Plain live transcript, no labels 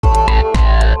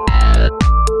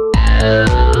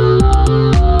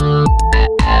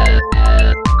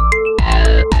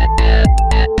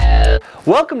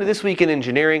Welcome to This Week in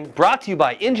Engineering, brought to you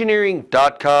by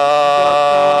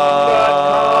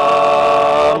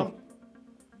engineering.com.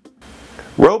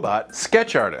 Robot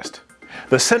sketch artist.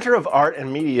 The Center of Art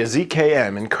and Media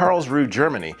ZKM in Karlsruhe,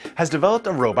 Germany has developed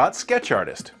a robot sketch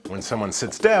artist. When someone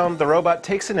sits down, the robot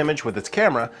takes an image with its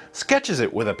camera, sketches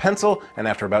it with a pencil, and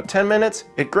after about 10 minutes,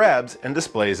 it grabs and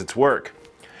displays its work.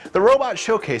 The robot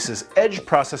showcases edge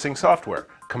processing software,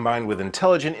 combined with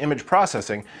intelligent image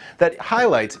processing that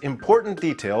highlights important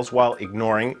details while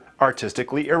ignoring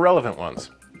artistically irrelevant ones.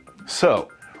 So,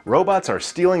 robots are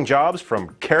stealing jobs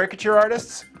from caricature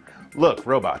artists? Look,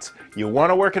 robots, you want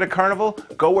to work at a carnival?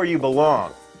 Go where you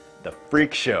belong. The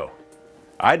freak show.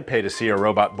 I'd pay to see a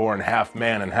robot born half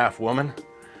man and half woman.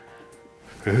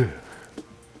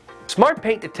 Smart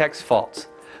Paint detects faults.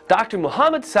 Dr.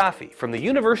 Mohammed Safi from the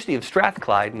University of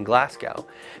Strathclyde in Glasgow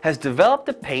has developed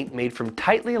a paint made from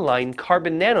tightly aligned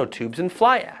carbon nanotubes and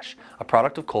fly ash, a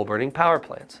product of coal-burning power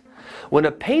plants. When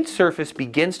a paint surface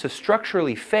begins to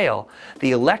structurally fail,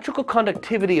 the electrical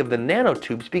conductivity of the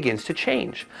nanotubes begins to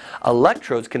change.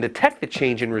 Electrodes can detect the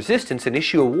change in resistance and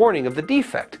issue a warning of the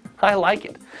defect. I like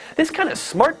it. This kind of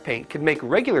smart paint can make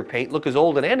regular paint look as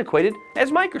old and antiquated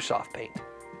as Microsoft Paint.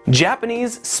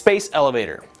 Japanese space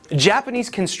elevator. Japanese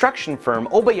construction firm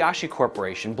Obayashi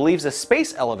Corporation believes a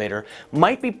space elevator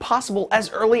might be possible as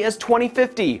early as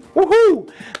 2050.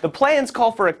 Woohoo! The plans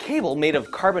call for a cable made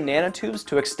of carbon nanotubes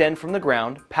to extend from the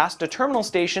ground past a terminal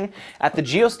station at the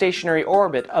geostationary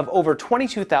orbit of over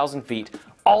 22,000 feet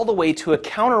all the way to a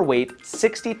counterweight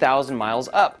 60,000 miles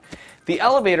up. The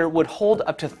elevator would hold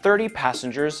up to 30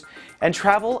 passengers and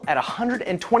travel at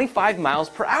 125 miles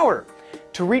per hour.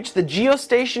 To reach the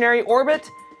geostationary orbit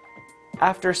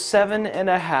after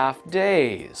 7.5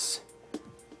 days.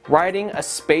 Riding a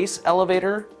space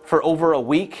elevator for over a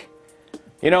week?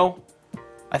 You know,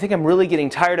 I think I'm really getting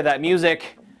tired of that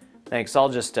music. Thanks, I'll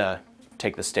just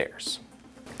take the stairs.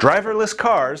 Driverless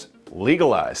cars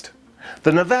legalized.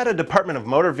 The Nevada Department of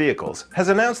Motor Vehicles has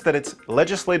announced that its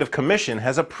legislative commission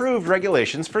has approved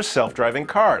regulations for self-driving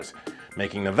cars,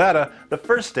 making Nevada the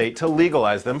first state to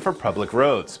legalize them for public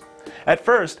roads. At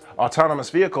first,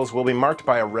 autonomous vehicles will be marked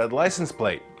by a red license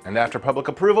plate, and after public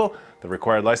approval, the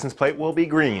required license plate will be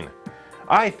green.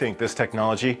 I think this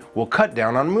technology will cut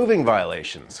down on moving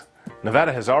violations.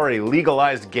 Nevada has already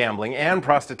legalized gambling and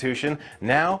prostitution.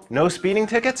 Now, no speeding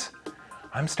tickets?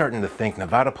 I'm starting to think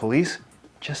Nevada police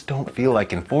just don't feel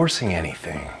like enforcing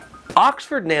anything.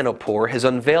 Oxford Nanopore has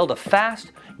unveiled a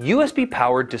fast,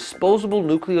 USB-powered disposable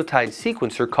nucleotide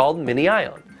sequencer called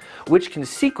Mini-Ion, which can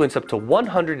sequence up to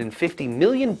 150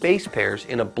 million base pairs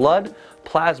in a blood,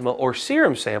 plasma, or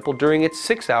serum sample during its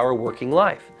 6-hour working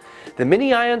life. The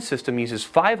Mini-Ion system uses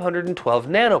 512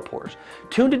 nanopores,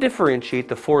 tuned to differentiate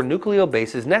the 4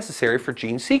 nucleobases necessary for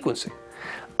gene sequencing.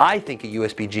 I think a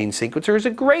USB gene sequencer is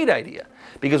a great idea,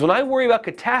 because when I worry about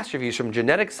catastrophes from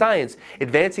genetic science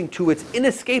advancing to its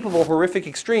inescapable horrific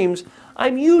extremes,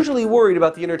 I'm usually worried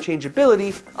about the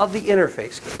interchangeability of the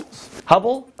interface cables.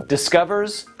 Hubble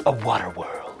discovers a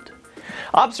waterworld.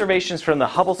 Observations from the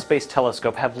Hubble Space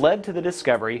Telescope have led to the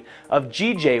discovery of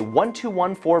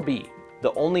GJ1214b,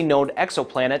 the only known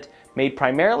exoplanet made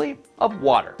primarily of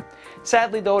water.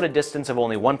 Sadly though, at a distance of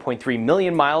only 1.3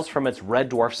 million miles from its red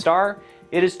dwarf star,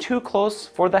 it is too close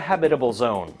for the habitable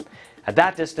zone. At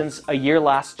that distance, a year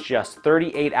lasts just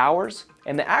 38 hours,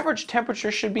 and the average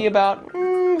temperature should be about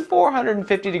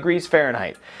 450 degrees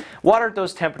Fahrenheit. Water at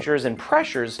those temperatures and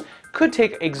pressures could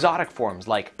take exotic forms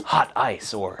like hot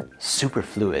ice or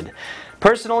superfluid.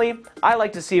 Personally, I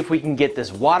like to see if we can get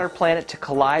this water planet to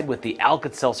collide with the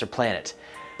Alka-Seltzer planet.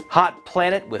 Hot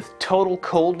planet with total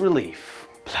cold relief.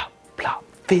 Plop, plop,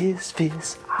 fizz,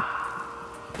 fizz.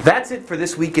 That's it for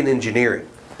This Week in Engineering.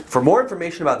 For more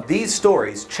information about these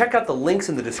stories, check out the links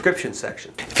in the description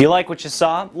section. If you like what you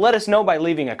saw, let us know by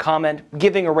leaving a comment,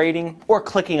 giving a rating, or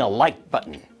clicking a like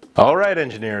button. All right,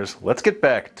 engineers, let's get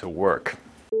back to work.